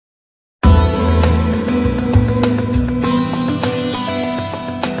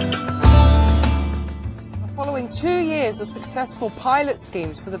years of successful pilot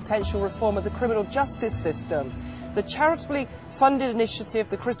schemes for the potential reform of the criminal justice system, the charitably funded initiative,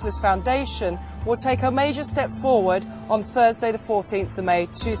 the Chrysalis Foundation, will take a major step forward on Thursday the 14th of May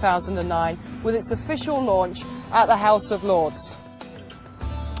 2009 with its official launch at the House of Lords.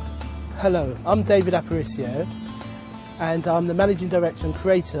 Hello, I'm David Apparicio and I'm the Managing Director and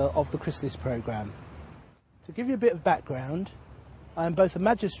Creator of the Chrysalis programme. To give you a bit of background, I am both a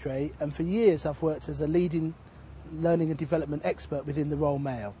magistrate and for years I've worked as a leading learning and development expert within the Royal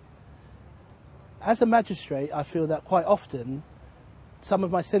Mail. As a magistrate, I feel that quite often some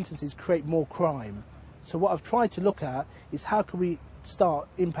of my sentences create more crime. So what I've tried to look at is how can we start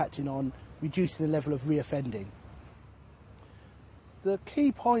impacting on reducing the level of reoffending. The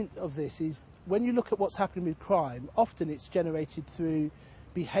key point of this is when you look at what's happening with crime, often it's generated through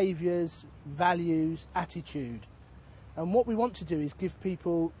behaviours, values, attitude. And what we want to do is give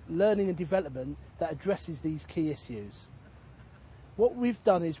people learning and development that addresses these key issues. What we've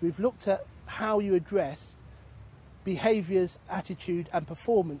done is we've looked at how you address behaviours, attitude and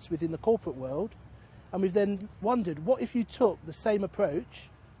performance within the corporate world, and we've then wondered what if you took the same approach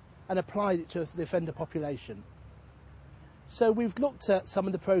and applied it to the offender population. So we've looked at some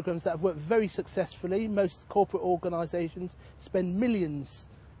of the programmes that have worked very successfully. Most corporate organisations spend millions,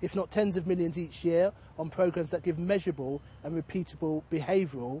 if not tens of millions each year on programmes that give measurable and repeatable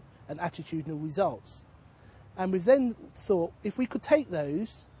behavioural and attitudinal results. And we've then thought if we could take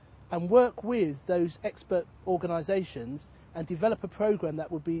those and work with those expert organisations and develop a programme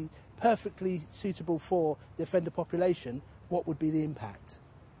that would be perfectly suitable for the offender population, what would be the impact?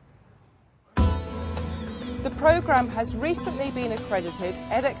 The programme has recently been accredited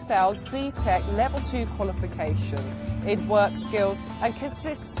EdExcel's BTEC Level 2 qualification in work skills and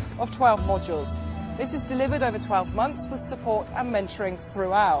consists of 12 modules. This is delivered over 12 months with support and mentoring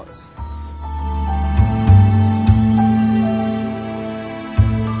throughout.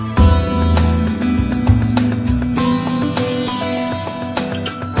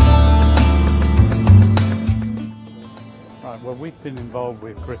 Well, we've been involved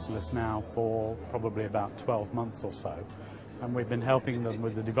with Chrysalis now for probably about 12 months or so, and we've been helping them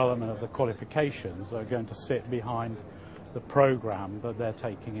with the development of the qualifications that are going to sit behind the programme that they're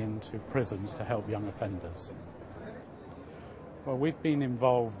taking into prisons to help young offenders. Well, we've been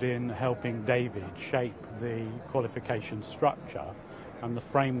involved in helping David shape the qualification structure and the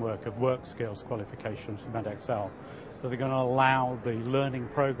framework of work skills qualifications from EdExcel that are going to allow the learning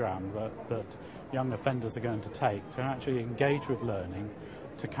programme that young offenders are going to take to actually engage with learning,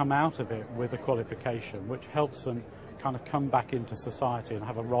 to come out of it with a qualification which helps them kind of come back into society and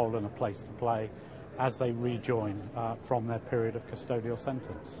have a role and a place to play as they rejoin from their period of custodial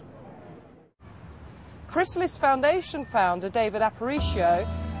sentence. Chrysalis Foundation founder David Apparicio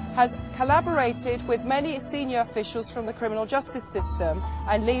has collaborated with many senior officials from the criminal justice system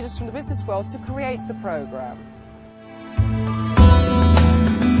and leaders from the business world to create the programme.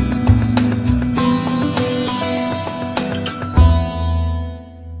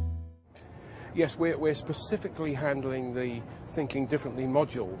 Yes, we're specifically handling the Thinking Differently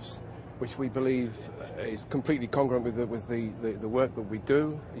modules, which we believe is completely congruent with the work that we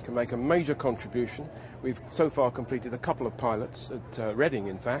do. You can make a major contribution. We've so far completed a couple of pilots at Reading,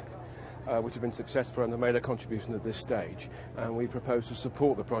 in fact, which have been successful and have made a contribution at this stage. And we propose to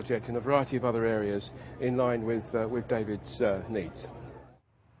support the project in a variety of other areas in line with David's needs.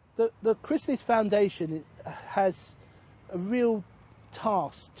 The Chrysalis Foundation has a real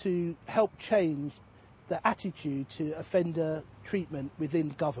task to help change the attitude to offender treatment within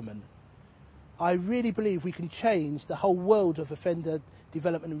government. I really believe we can change the whole world of offender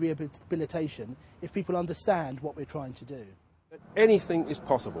development and rehabilitation if people understand what we're trying to do. Anything is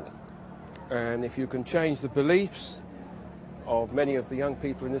possible, and if you can change the beliefs of many of the young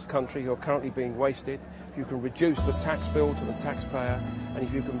people in this country who are currently being wasted, if you can reduce the tax bill to the taxpayer, and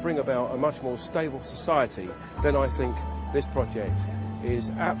if you can bring about a much more stable society, then I think this project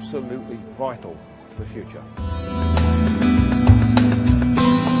is absolutely vital to the future.